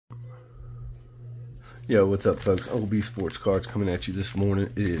Yo, what's up, folks? OB Sports Cards coming at you this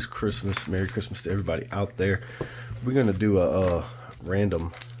morning. It is Christmas. Merry Christmas to everybody out there. We're gonna do a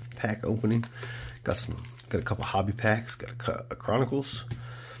random pack opening. Got a couple hobby packs. Got a Chronicles,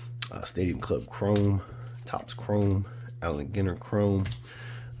 Stadium Club Chrome, Topps Chrome, Allen Ginter Chrome.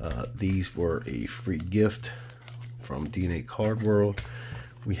 These were a free gift from DNA Card World.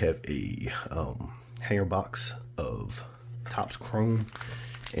 We have a hanger box of Topps Chrome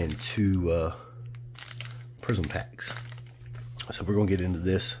and two Prism packs. So we're gonna get into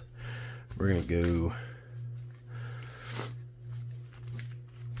this. We're gonna go,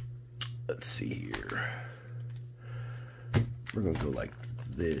 let's see here. We're gonna go like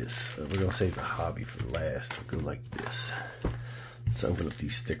this. We're gonna save the hobby for last. We'll go like this. Let's open up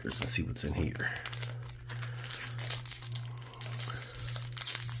these stickers and see what's in here.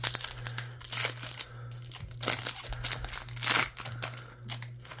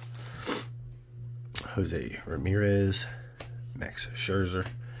 Jose Ramirez, Max Scherzer,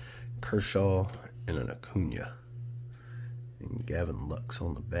 Kershaw, and an Acuna. And Gavin Lux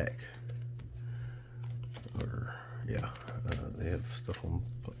on the back. Or, yeah, they have stuff on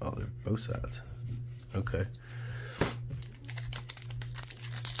both sides. Okay.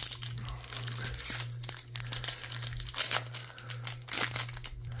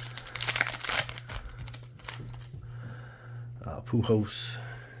 Pujols,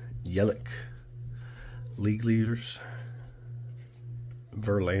 Yelich, League Leaders,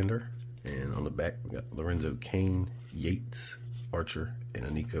 Verlander, and on the back we got Lorenzo Cain, Yates, Archer, and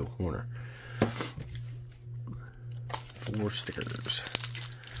Nico Horner. 4 stickers.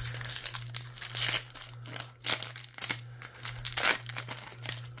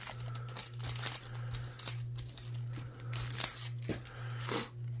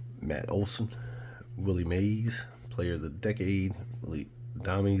 Matt Olson, Willie Mays, Player of the Decade, Elite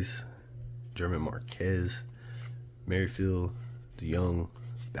Dummies, German Marquez, Merrifield, DeYoung,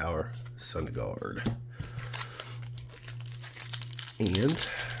 Bauer, Syndergaard. And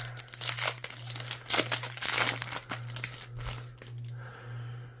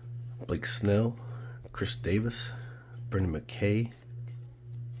Blake Snell, Chris Davis, Brendan McKay,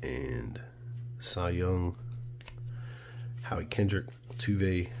 and Cy Young, Howie Kendrick,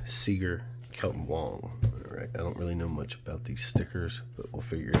 Altuve, Seager, Kelton Wong. Alright, I don't really know much about these stickers, but we'll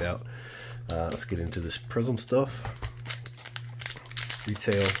figure it out. Let's get into this Prism stuff.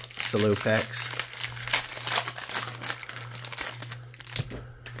 Retail solo packs.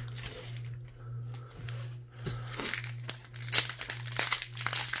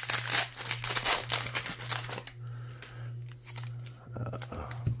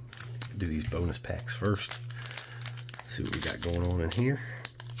 Do these bonus packs first. See what we got going on in here.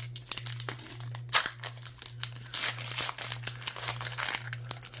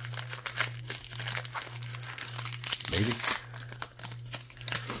 Maybe.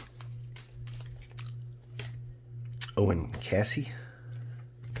 Owen Cassie,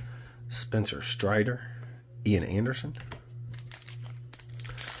 Spencer Strider, Ian Anderson,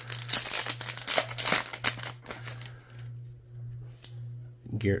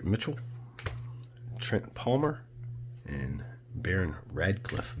 Garrett Mitchell, Trent Palmer, and Baron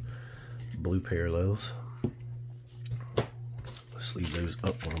Radcliffe. Blue parallels. Let's leave those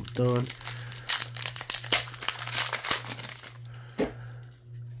up when I'm done.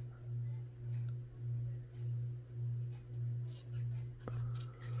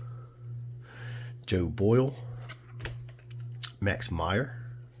 Joe Boyle, Max Meyer,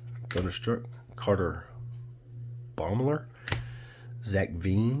 Thunderstruck, Carter Baumler, Zach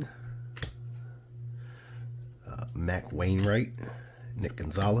Veen, Mac Wainwright, Nick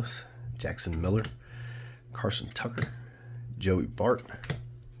Gonzalez, Jackson Miller, Carson Tucker, Joey Bart,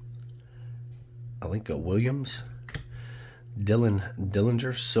 Alinka Williams, Dylan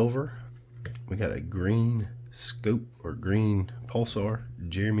Dillinger Silver. We got a green scope or green pulsar,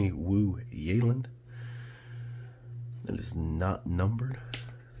 Jeremy Woo Yalen. That is not numbered.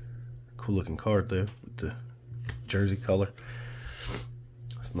 Cool looking card though, with the jersey color.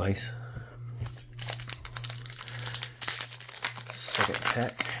 It's nice. Second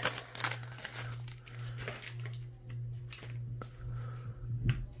pack.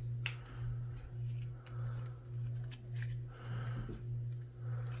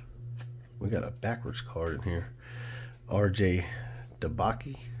 We got a backwards card in here. RJ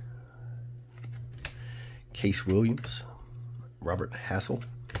Dabaki, Case Williams, Robert Hassel,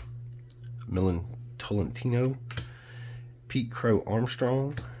 Milan Tolentino, Pete Crow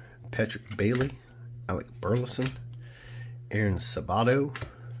Armstrong, Patrick Bailey, Alec Burleson, Aaron Sabato,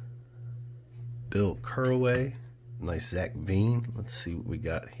 Bill Curraway, Nice Zach Veen. Let's see what we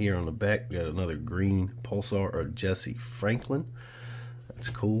got here on the back. We got another green Pulsar of Jesse Franklin. That's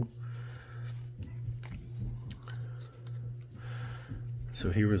cool.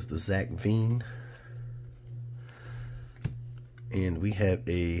 So here is the Zach Veen. And we have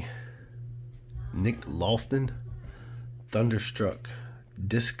a Nick Lofton Thunderstruck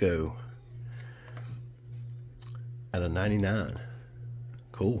Disco out of 99.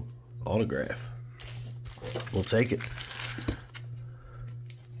 Cool. Autograph. We'll take it.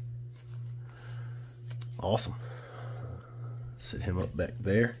 Awesome. Set him up back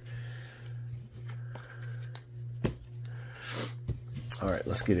there. Alright,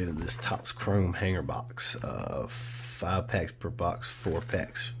 let's get into this Topps Chrome hanger box. 5 packs per box, 4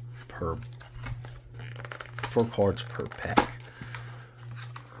 packs per 4 cards per pack.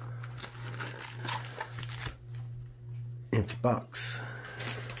 Empty box.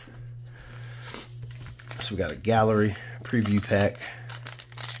 So we got a gallery preview pack.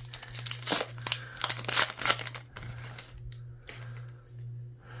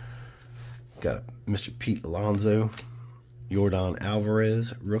 Got Mr. Pete Alonso, Yordan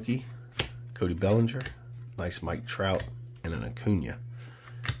Alvarez, rookie, Cody Bellinger, nice Mike Trout, and an Acuna.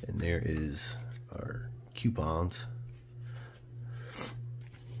 And there is our coupons.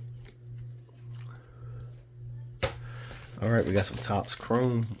 Alright, we got some Topps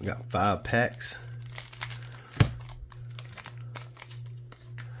Chrome. We got 5 packs.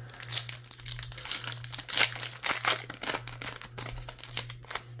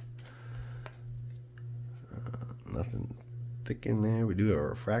 Nothing thick in there. We do have a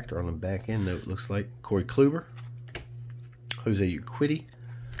refractor on the back end, though, it looks like. Corey Kluber, Jose Urquidy,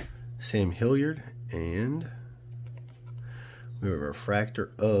 Sam Hilliard, and we have a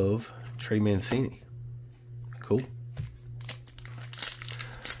refractor of Trey Mancini. Cool.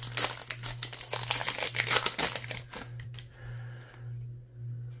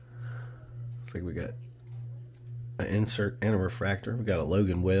 Looks like we got an insert and a refractor. We got a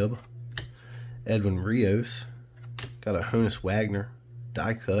Logan Webb, Edwin Rios, got a Honus Wagner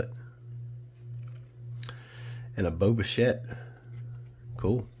die cut, and a Bo Bichette.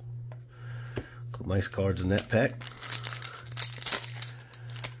 Cool. Couple nice cards in that pack.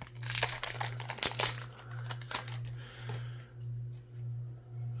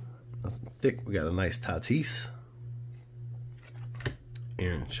 Nothing thick. We got a nice Tatis,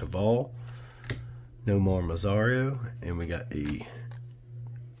 Aaron Cheval, Nomar Mazzario, and we got a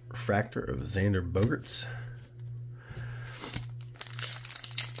refractor of Xander Bogaerts.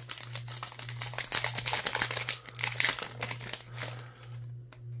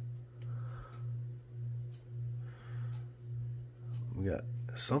 We got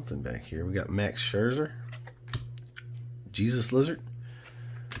something back here. We got Max Scherzer, Jesus Lizard,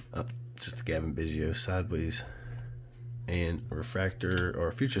 just a Gavin Biggio sideways, and a refractor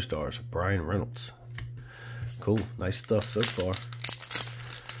or Future Stars, Brian Reynolds. Cool, nice stuff so far.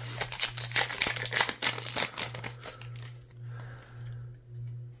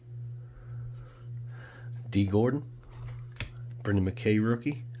 D. Gordon, Brendan McKay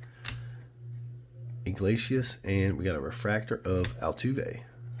rookie, Iglesias, and we got a refractor of Altuve.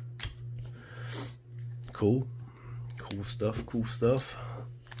 Cool. Cool stuff, cool stuff.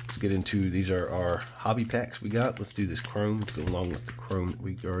 Let's get into, these are our hobby packs we got. Let's do this Chrome to go along with the Chrome that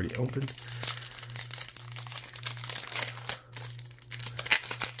we already opened.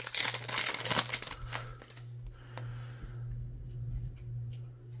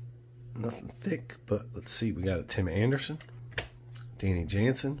 Nothing thick, but let's see. We got a Tim Anderson, Danny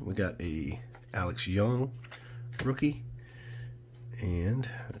Jansen. We got a Alex Young rookie, and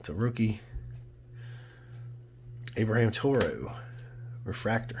it's a rookie Abraham Toro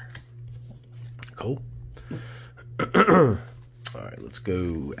refractor. Cool. All right, let's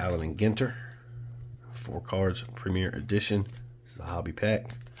go Allen and Ginter, 4 cards, Premier Edition. This is a hobby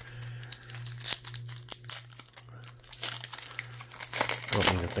pack. I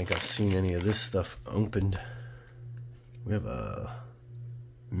don't even think I've seen any of this stuff opened. We have a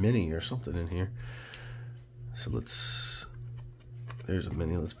mini or something in here. So let's, there's a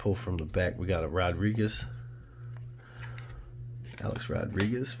mini. Let's pull from the back. We got a Rodriguez, Alex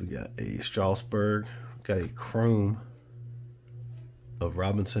Rodriguez. We got a Strasburg. We got a Chrome of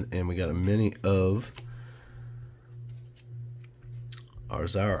Robinson, and we got a mini of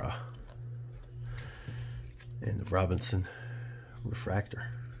Arzara and the Robinson refractor.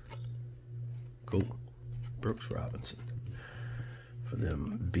 Cool. Brooks Robinson for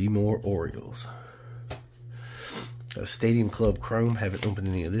them Be More Orioles. Got a Stadium Club Chrome. Haven't opened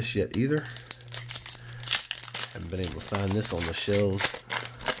any of this yet either. Haven't been able to find this on the shelves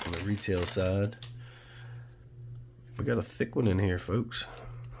on the retail side. We got a thick one in here, folks.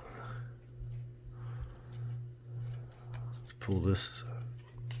 Let's pull this.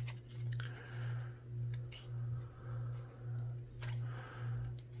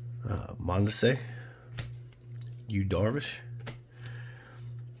 Mondesi, Yu Darvish,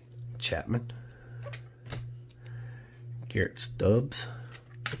 Chapman, Garrett Stubbs,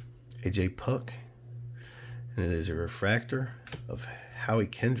 AJ Puck, and it is a refractor of Howie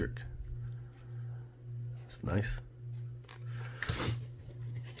Kendrick. That's nice.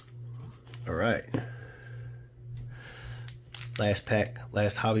 All right. Last pack,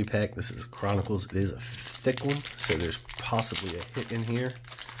 last hobby pack. This is Chronicles. It is a thick one, so there's possibly a hit in here.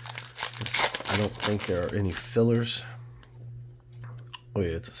 I don't think there are any fillers. Oh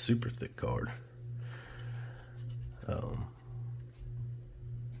yeah, it's a super thick card.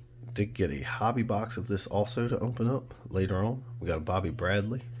 Did get a hobby box of this also to open up later on. We got a Bobby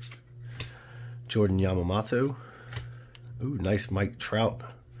Bradley, Jordan Yamamoto. Ooh, nice Mike Trout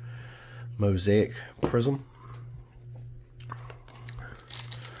Mosaic Prism.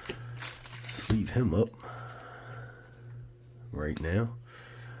 Let's leave him up right now.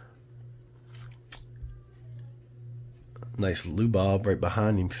 Nice Lou Bob right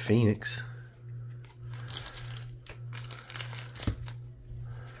behind him, Phoenix.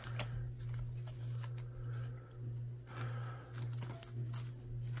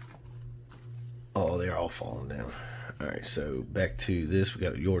 Oh, they're all falling down. All right, so back to this. We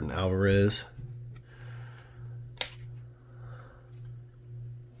got Jordan Alvarez.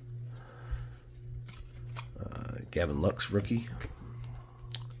 Gavin Lux, rookie.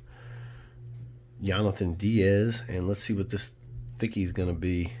 Jonathan Diaz, and let's see what this thickie is going to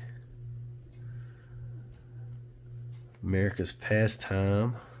be. America's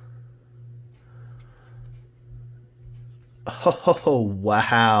Pastime. Oh,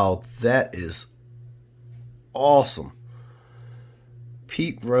 wow. That is awesome.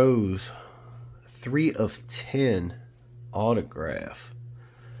 Pete Rose, 3/10 autograph.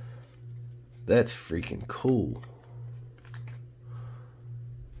 That's freaking cool.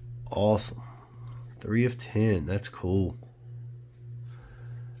 Awesome. 3/10. That's cool.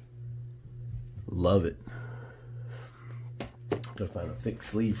 Love it. Gotta find a thick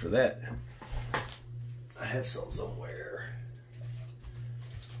sleeve for that. I have some somewhere.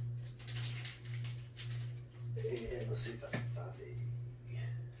 And let's see if I can find it.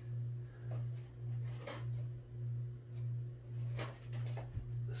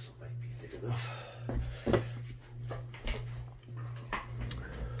 This one might be thick enough.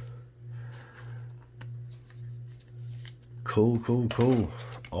 Cool, cool, cool.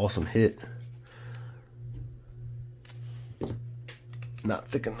 Awesome hit. Not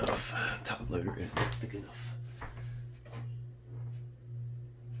thick enough. Top loader is not thick enough.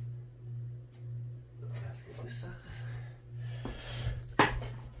 This side.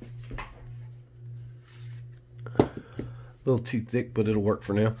 A little too thick, but it'll work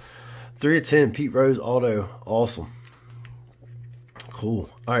for now. 3/10 Pete Rose auto. Awesome. Cool.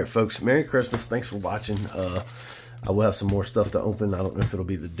 All right, folks. Merry Christmas. Thanks for watching. I will have some more stuff to open. I don't know if it'll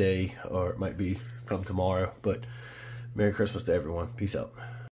be the day or it might be come tomorrow, but Merry Christmas to everyone. Peace out.